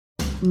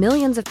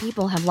Millions of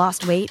people have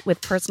lost weight with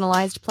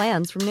personalized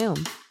plans from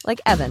Noom. Like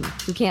Evan,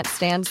 who can't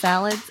stand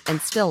salads and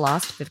still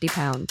lost 50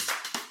 pounds.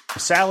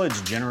 Salads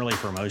generally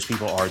for most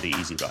people are the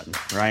easy button,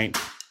 right?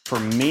 For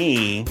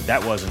me,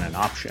 that wasn't an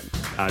option.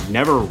 I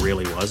never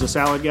really was a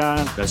salad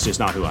guy. That's just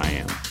not who I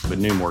am.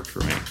 But Noom worked for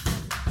me.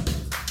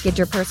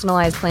 Get your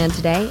personalized plan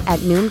today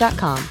at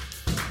Noom.com.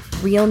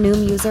 Real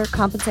Noom user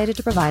compensated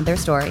to provide their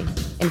story.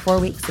 In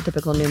 4 weeks, the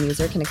typical Noom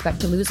user can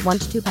expect to lose 1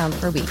 to 2 pounds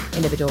per week.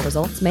 Individual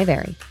results may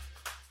vary.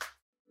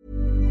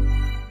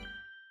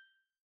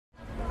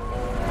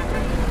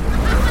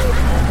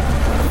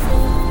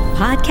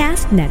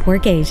 Podcast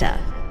Network Asia.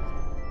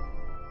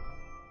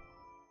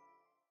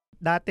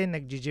 Dati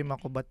nag-gym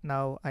ako but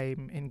now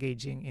I'm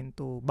engaging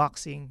into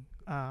boxing,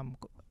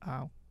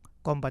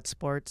 combat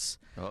sports.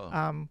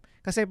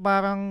 Kasi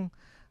parang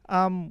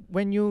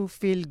when you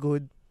feel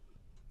good,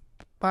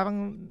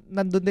 parang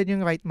nandun din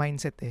yung right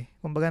mindset eh.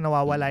 Kumbaga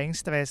nawawala yung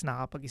stress,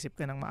 nakapag-isip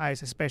ka ng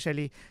maayos,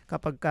 especially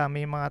kapag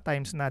may mga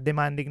times na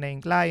demanding na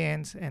yung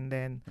clients and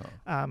then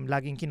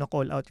laging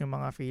kino-call out yung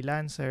mga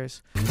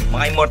freelancers.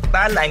 Mga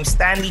Immortal, I'm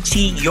Stanley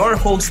Chi, your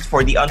host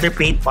for the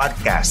Underpaid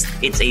Podcast.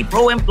 It's a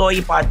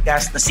pro-employee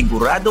podcast na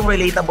siguradong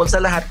relatable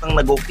sa lahat ng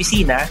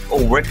nag-opisina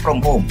o work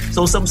from home.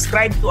 So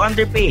subscribe to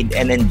Underpaid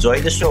and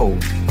enjoy the show.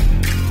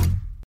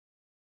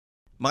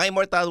 Mga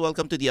Immortal,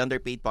 welcome to the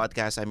Underpaid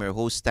Podcast. I'm your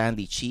host,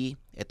 Stanley Chi.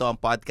 Ito ang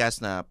podcast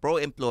na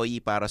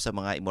pro-employee para sa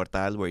mga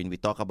Immortal wherein we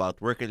talk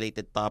about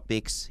work-related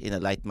topics in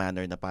a light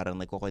manner na parang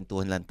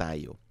nagkukwentuhan lang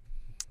tayo.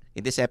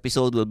 In this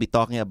episode, we'll be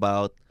talking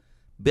about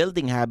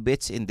building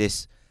habits in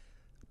this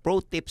pro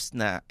tips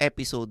na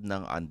episode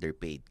ng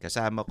Underpaid.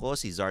 Kasama ko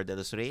si Zar De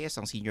Los Reyes,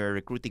 ang Senior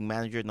Recruiting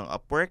Manager ng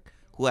Upwork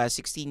who has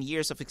 16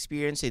 years of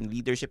experience in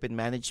leadership and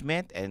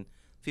management and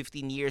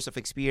 15 years of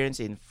experience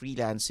in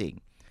freelancing.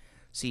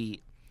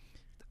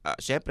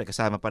 Siyempre,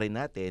 kasama pa rin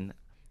natin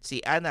si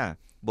Ana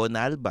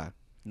Bonalba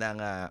ng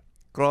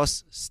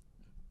Cross-stitch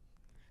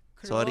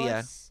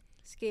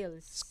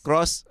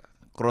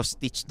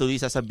tuloy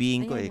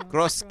sasabihin ko eh.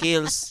 Cross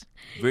Skills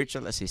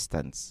Virtual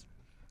Assistants.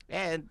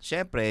 And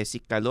siyempre,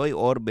 si Kaloy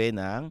Orbe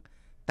ng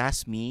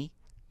TaskMe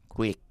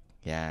Quick.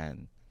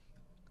 Yan.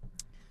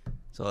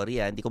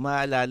 Sorry hindi ko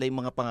maalala yung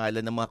mga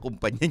pangalan ng mga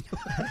kumpanya nyo.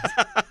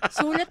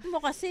 Sulat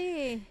mo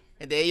kasi.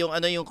 Hindi,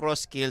 yung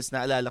cross skills,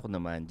 naalala ko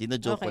naman.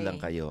 Dino-joke ko lang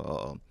kayo.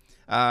 Oo.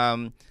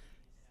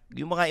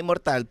 Yung mga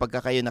Immortal,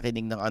 pagka kayo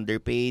nakinig ng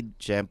Underpaid,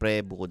 syempre,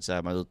 bukod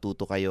sa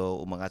matututo kayo,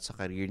 umangat sa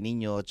career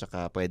ninyo,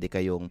 tsaka pwede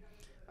kayong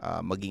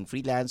maging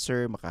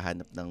freelancer,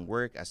 makahanap ng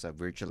work as a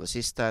virtual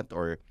assistant,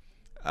 or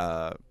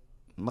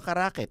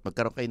makaraket,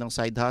 magkaroon kayo ng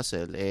side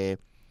hustle,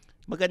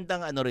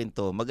 magandang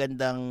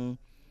magandang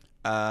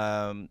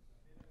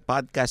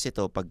podcast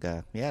ito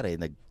pagka,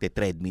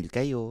 nagte-treadmill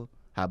kayo,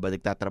 habang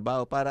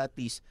nagtatrabaho para at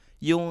least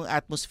yung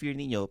atmosphere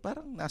ninyo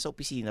parang nasa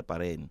opisina pa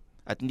rin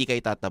at hindi kayo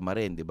tatama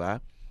rin, di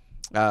ba?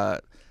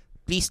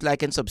 Please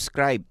like and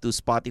subscribe to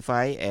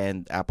Spotify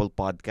and Apple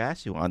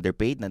Podcasts, yung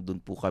Underpaid,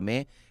 nandun po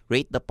kami.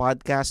 Rate the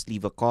podcast,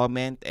 leave a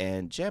comment,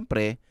 and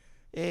syempre,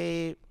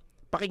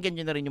 pakinggan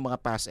nyo na rin yung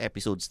mga past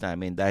episodes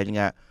namin dahil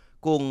nga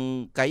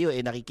kung kayo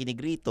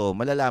nakikinig rito,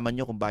 malalaman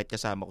nyo kung bakit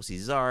kasama ko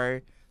si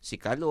Zar, si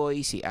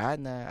Kaloy, si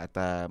Ana, at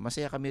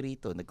masaya kami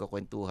rito,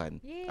 nagkukwentuhan.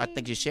 Yay! At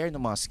nag-share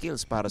ng mga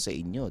skills para sa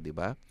inyo, di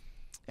ba?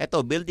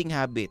 Eto, building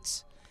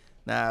habits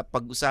na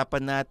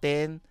pag-usapan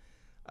natin,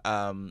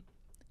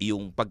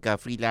 yung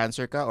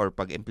pagka-freelancer ka or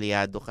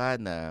pag-empleyado ka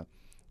na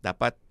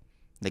dapat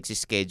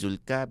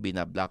nagsischedule ka,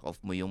 binablock off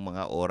mo yung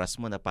mga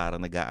oras mo na parang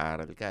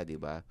nag-aaral ka, di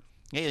ba?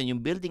 Ngayon, yung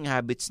building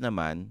habits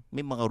naman,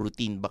 may mga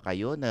routine ba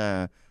kayo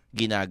na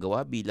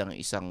ginagawa bilang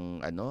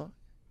isang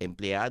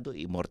empleyado,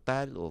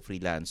 immortal o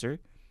freelancer?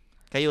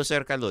 Kayo,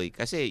 Sir Kaloy,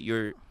 kasi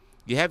you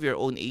have your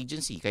own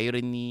agency. Kayo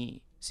rin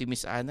si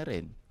Miss Ana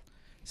rin.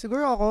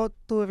 Siguro ako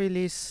to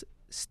release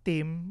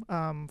steam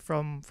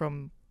from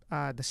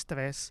the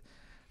stress.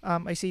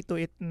 I see to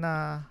it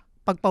na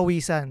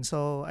pagpawisan.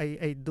 So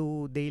I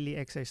do daily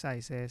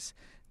exercises.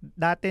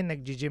 Dati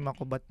nag-gym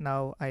ako but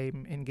now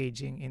I'm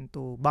engaging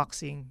into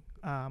boxing,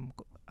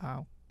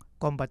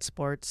 combat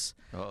sports.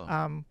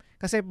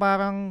 Kasi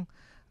parang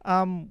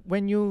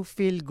when you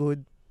feel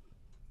good,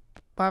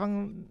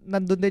 parang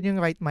nandun din yung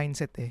right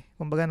mindset eh.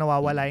 Kumbaga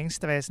nawawala yung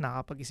stress,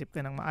 nakapag-isip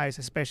ka ng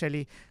maayos,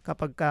 especially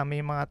kapag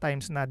may mga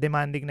times na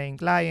demanding na yung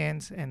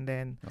clients and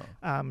then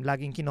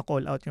laging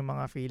kino-call out yung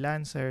mga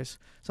freelancers.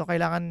 So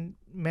kailangan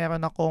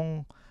meron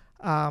akong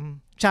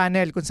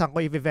channel kung saan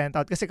ko i-vent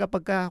out. Kasi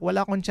kapag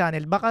wala akong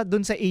channel, baka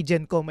dun sa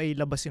agent ko may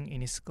labas yung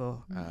inis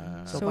ko.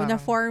 So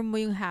na-form mo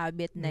yung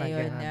habit na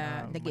yun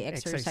na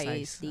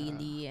nag-exercise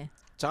daily.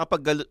 Tsaka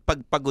pag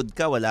pagod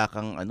ka, wala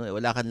kang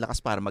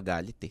lakas para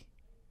magalit eh.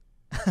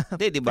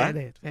 Di ba?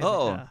 Pwede.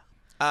 Oo.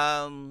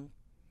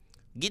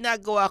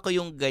 Ginagawa ko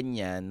yung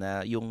ganyan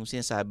na yung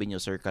sinasabi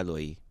nyo, Sir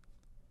Kaloy,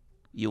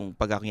 yung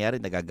pagkakunyari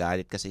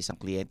nagagalit ka sa isang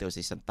kliyente o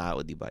sa isang tao,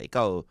 di ba?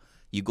 Ikaw,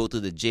 you go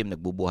to the gym,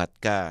 nagbubuhat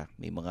ka,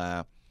 may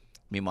mga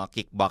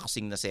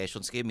kickboxing na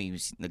sessions kayo, may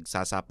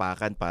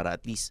nagsasapakan para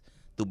at least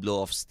to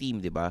blow off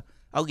steam, di ba?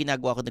 Ako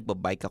ginagawa ko,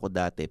 nagbabike ako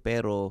dati,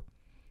 pero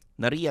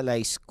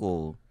na-realize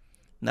ko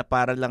na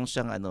para lang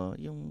siyang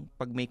yung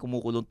pag may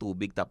kumukulong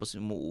tubig tapos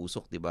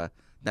umuusok, 'di ba?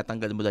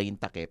 Natanggal mo lang yung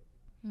takip.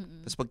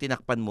 Tapos pag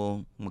tinakpan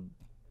mo,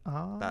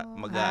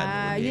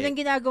 yun ang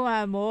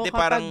ginagawa mo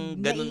kapag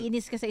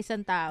naiinis ka sa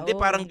isang tao. Hindi,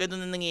 parang ganun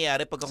na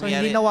nangyayari pag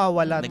hindi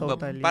nawawala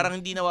totally. Parang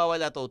hindi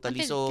nawawala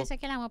totally. Kasi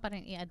kailangan mo pa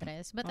rin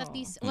i-address. But at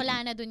least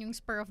wala na dun yung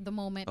spur of the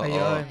moment.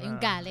 Ayun. Yung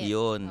galit.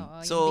 Yun.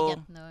 So,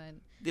 yung bigat nun.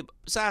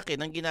 Sa akin,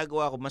 ang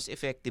ginagawa ko mas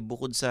effective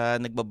bukod sa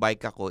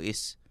nagbabike ako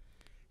is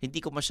hindi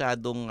ko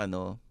masyadong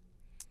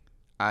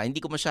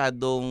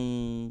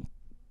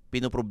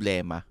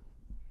pinoproblema.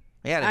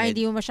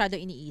 Hindi mo masyado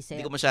iniisip.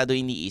 Hindi ko masyado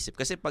iniisip.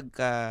 Kasi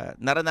pagka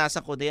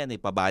naranasan ko na yan,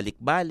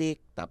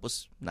 pabalik-balik.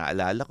 Tapos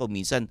naalala ko,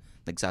 minsan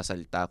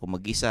nagsasalita ako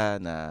mag-isa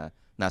na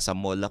nasa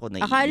mall ako,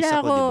 naiinis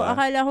ako, di ba?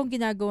 Akala kong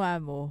ginagawa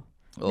mo.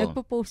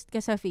 Nagpo-post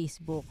ka sa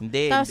Facebook.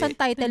 Hindi. Tapos ang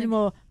title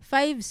mo,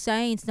 5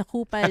 signs na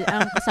kupal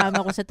ang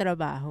kasama ko sa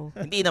trabaho.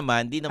 Hindi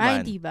naman.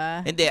 Hindi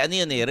ba? Hindi,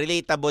 yun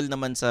relatable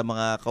naman sa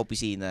mga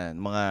kaopisina,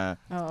 mga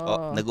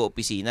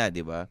nag-oopisina,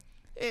 di ba?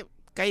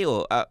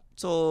 Kayo,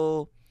 so,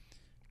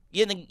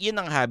 yun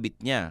ang habit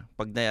niya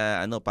pag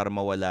para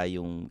mawala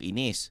yung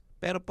inis.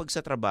 Pero pag sa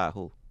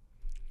trabaho,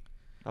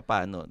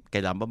 paano?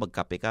 Kailangan ba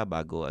magkape ka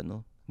bago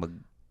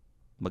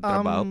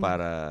magtrabaho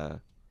para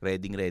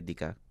ready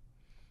ka?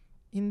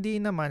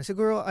 Hindi naman.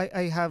 Siguro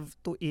I have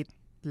to eat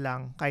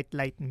lang kahit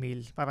light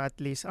meal para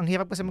at least. Ang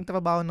hirap kasi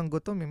magtrabaho ng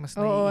gutom. Mas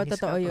naiinis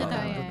totoo ka. yun.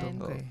 Totoo yan. Gutom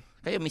ka.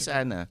 Kaya Miss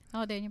Ana.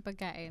 Din yung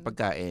pagkain.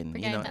 Pagkain.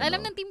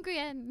 Alam ng team ko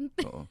yan.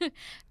 Oo.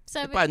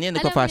 Paano yan?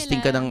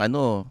 Nagpa-fasting ka ng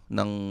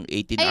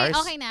 18 hours?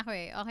 Okay na ako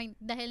Okay,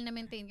 dahil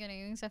na-maintain ko na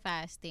yung sa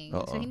fasting.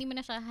 So, hindi mo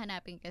na siya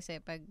hanapin kasi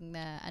pag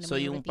so,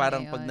 yung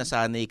parang pag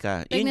nasanay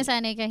ka. Pag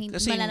nasanay ka,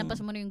 malalampas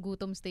mo na yung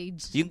gutom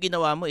stage. Yung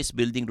ginawa mo is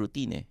building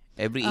routine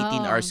Every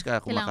 18 hours ka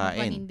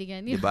kumakain.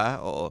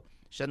 Diba? Oo.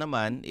 Siya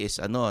naman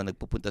is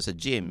nagpupunta sa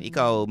gym.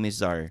 Ikaw,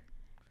 Ms. Zar?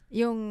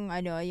 Yung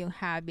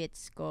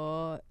habits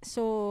ko.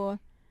 So,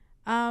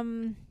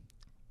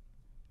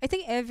 I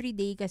think every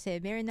day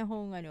kasi meron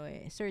akong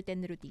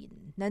certain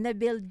routine na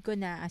na-build ko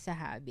na as a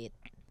habit.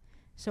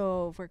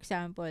 So, for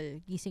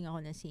example, gising ako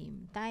na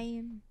same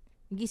time.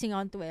 Gising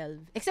ako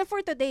 12. Except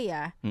for today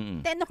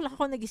 10 o'clock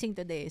ako nagising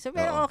today. So,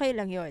 pero okay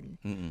lang yun.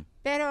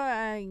 Pero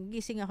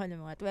gising ako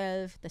ng mga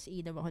 12, tapos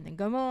inom ako ng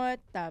gamot,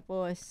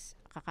 tapos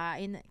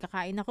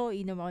kakain ako,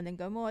 inom ako ng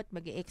gamot,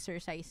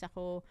 mag-exercise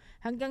ako,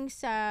 hanggang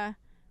sa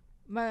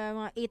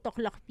mga 8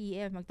 o'clock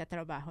PM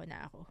magtatrabaho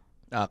na ako.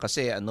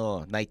 Kasi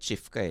night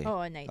shift ka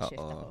Oo, night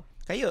shift ako.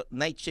 Kayo,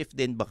 night shift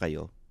din ba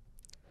kayo?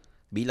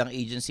 Bilang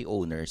agency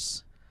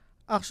owners?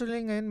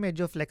 Actually, ngayon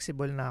medyo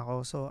flexible na ako.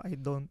 So, I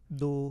don't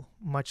do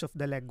much of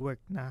the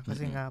legwork na.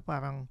 Kasi nga,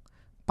 parang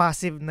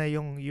passive na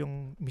yung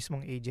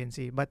mismong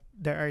agency. But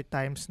there are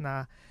times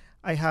na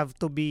I have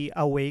to be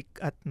awake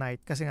at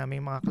night. Kasi nga,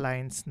 may mga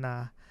clients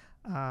na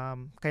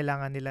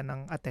kailangan nila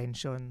ng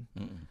attention.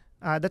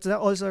 That's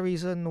also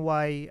reason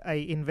why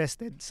I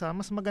invested sa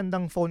mas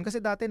magandang phone.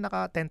 Kasi dati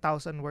naka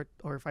 10,000 worth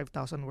or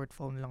 5,000 worth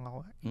phone lang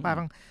ako.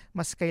 Parang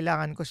mas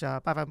kailangan ko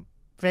siya para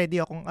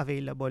ready akong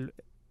available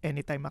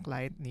anytime a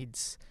client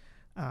needs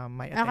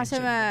my attention. Kasi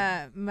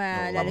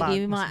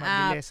malalagay yung mga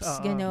apps,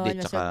 gano'n,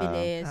 mas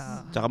mabilis.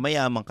 Tsaka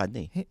mayaman ka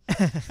na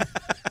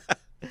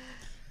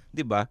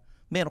Diba?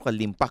 Meron ka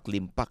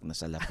limpak na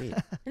salapi.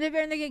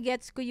 Pero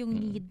nagigets ko yung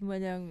need mo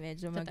ng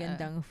medyo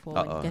magandang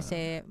phone.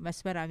 Kasi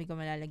mas marami ka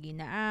malalagay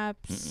na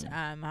apps,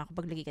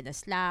 makakapaglagay ka na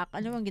Slack,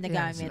 ano bang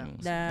ginagamit?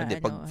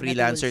 Pag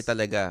freelancer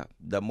talaga,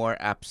 the more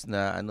apps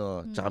na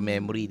tsaka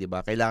memory,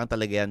 diba? Kailangan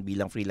talaga yan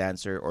bilang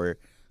freelancer or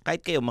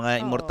kahit kayo,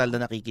 mga immortal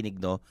na nakikinig,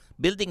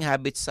 building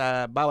habits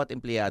sa bawat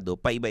empleyado,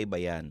 paiba-iba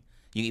yan.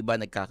 Yung iba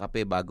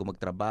nagkakape bago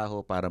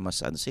magtrabaho para mas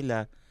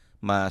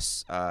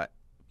mas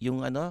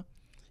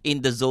in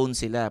the zone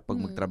sila pag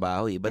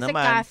magtrabaho. Iba kasi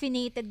naman,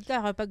 caffeinated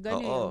ka kapag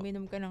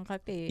uminom ka ng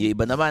kape. Yung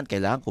iba naman,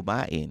 kailangan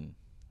kumain.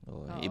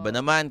 Iba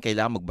naman,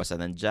 kailangan magbasa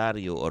ng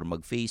dyaryo or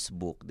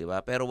mag-Facebook, di ba?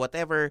 Pero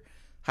whatever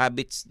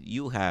habits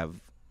you have,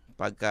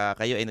 pagka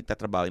kayo ay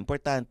nagtatrabaho,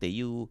 importante,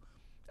 you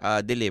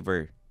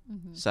deliver.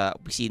 Sa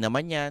opisina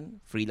man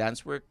yan,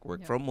 freelance work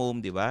from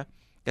home, di ba?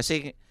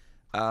 Kasi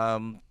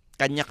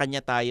kanya-kanya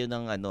tayo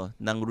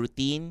ng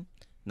routine,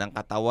 ng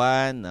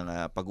katawan, ng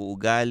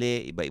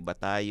pag-uugali, iba-iba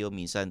tayo.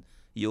 Minsan,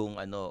 yung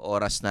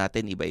oras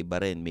natin iba-iba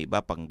rin. May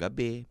iba pang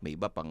gabi, may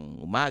iba pang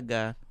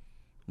umaga,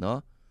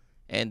 no?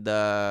 And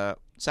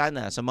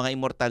sana sa mga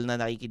immortal na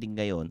nakikinig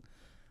ngayon,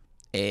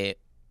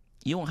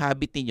 yung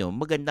habit niyo,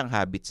 magandang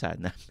habit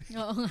sana.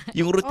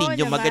 Yung routine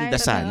niyo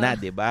maganda sana,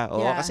 'di ba?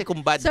 Kasi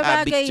kung bad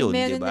habits 'yun,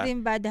 'di ba? Meron rin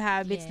bad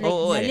habits like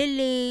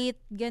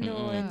nalilate,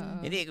 ganoon.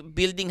 Hindi,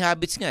 building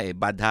habits nga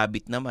bad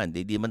habit naman,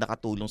 hindi man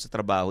nakatulong sa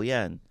trabaho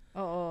 'yan.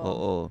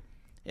 Oo.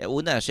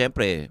 Una,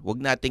 syempre, wag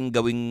nating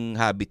gawing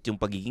habit yung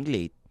pagiging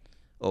late.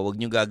 O wag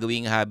niyo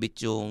gagawing habit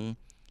yung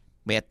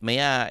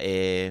maya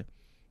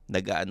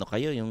nag-aano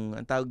kayo, yung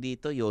ang tawag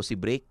dito, yosi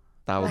break,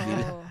 tawag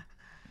nila.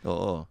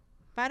 Oo.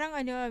 Parang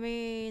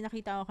may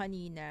nakita ko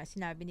kanina,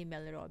 sinabi ni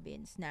Mel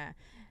Robbins na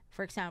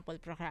for example,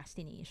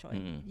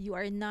 procrastination. You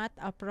are not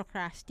a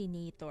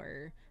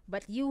procrastinator,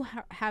 but you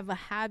have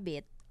a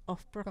habit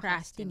of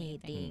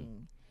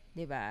procrastinating.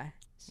 'Di ba?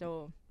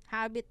 So,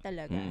 habit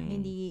talaga.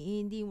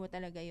 Hindi mo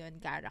talaga 'yon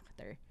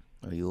character.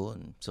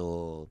 Ayun.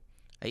 So,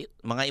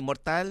 mga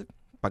immortal,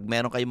 pag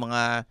meron kayong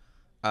mga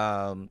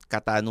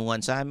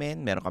katanungan sa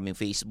amin, meron kaming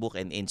Facebook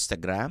and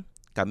Instagram.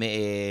 Kami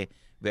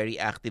very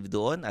active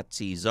doon, at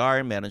si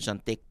Zar, meron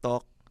siyang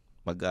TikTok.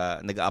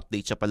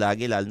 Nag-update siya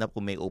palagi, lalo na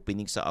kung may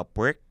opening sa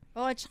Upwork.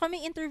 Tsaka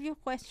may interview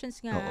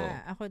questions nga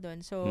ako doon.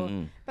 So,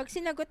 pag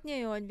sinagot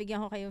niyo yun, bigyan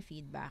ko kayong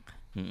feedback.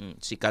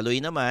 Si Kaloy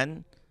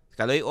naman,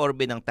 Kaloy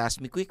Orbe ng Task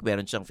Me Quick,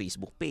 meron siyang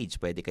Facebook page.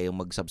 Pwede kayong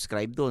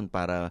mag-subscribe doon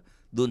para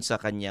doon sa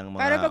kanyang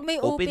mga para pag may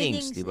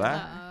openings, di ba?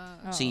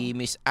 Si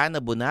Miss Ana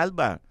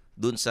Bonalba,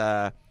 doon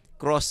sa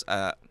Cross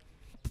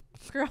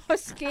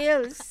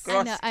Skills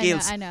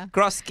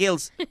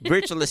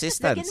Virtual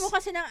Assistance. Lagyan mo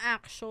kasi ng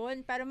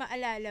action para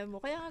maalala mo.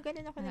 Kaya nga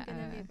ganun ako na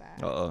ganun, diba?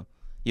 Oo.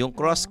 Yung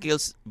Cross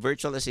Skills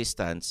Virtual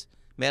Assistance,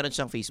 meron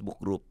siyang Facebook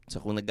group. So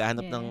kung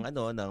naghahanap ng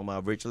mga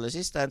virtual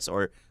assistants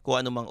or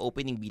kung ano mang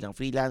opening bilang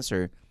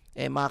freelancer,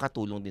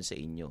 makakatulong din sa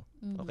inyo.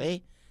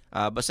 Okay?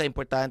 Basta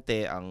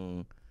importante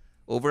ang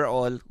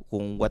overall,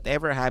 kung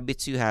whatever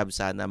habits you have,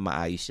 sana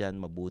maayos yan,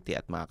 mabuti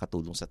at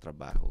makakatulong sa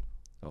trabaho.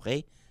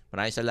 Okay?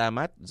 Maraming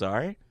salamat,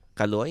 Zar,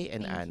 Kaloy,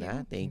 and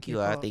Ana. Thank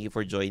you. Thank you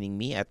for joining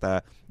me at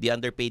The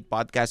Underpaid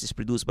Podcast is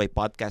produced by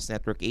Podcast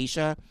Network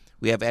Asia.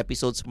 We have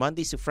episodes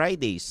Mondays to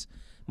Fridays.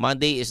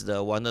 Monday is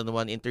the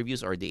one-on-one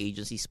interviews or the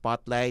agency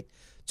spotlight.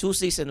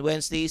 Tuesdays and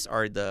Wednesdays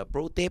are the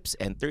pro tips,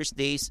 and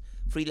Thursdays,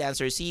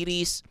 freelancer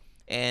series,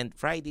 and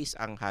Fridays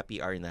ang happy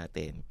hour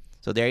natin.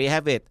 So there you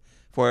have it.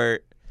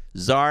 For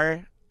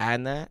Zar,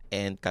 Ana,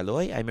 and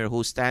Kaloy, I'm your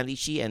host Stanley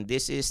Chi, and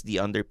this is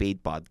The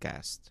Underpaid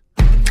Podcast.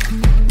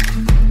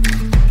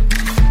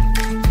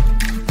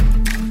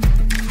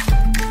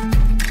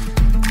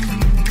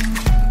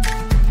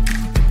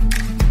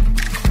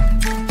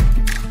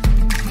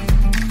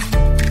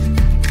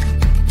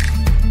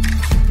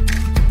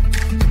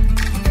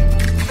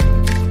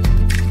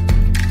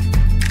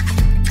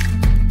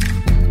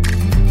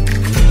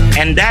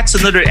 And that's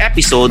another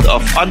episode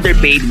of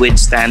Underpaid with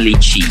Stanley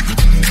Chi.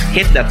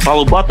 Hit that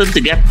follow button to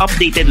get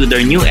updated with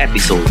our new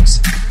episodes.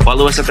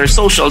 Follow us at our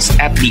socials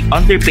at The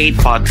Underpaid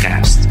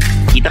Podcast.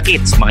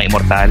 Kita-kits, mga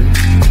immortal.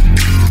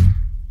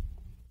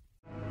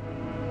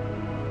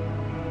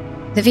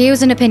 The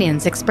views and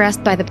opinions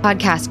expressed by the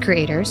podcast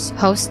creators,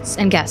 hosts,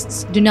 and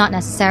guests do not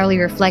necessarily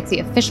reflect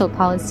the official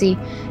policy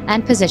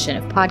and position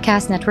of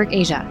Podcast Network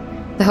Asia,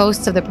 the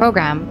hosts of the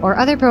program, or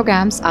other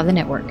programs of the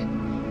network.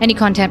 Any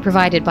content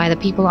provided by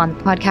the people on the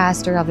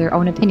podcast are of their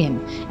own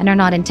opinion and are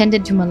not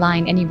intended to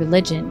malign any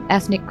religion,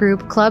 ethnic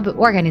group, club,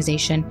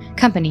 organization,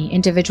 company,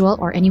 individual,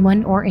 or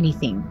anyone or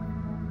anything.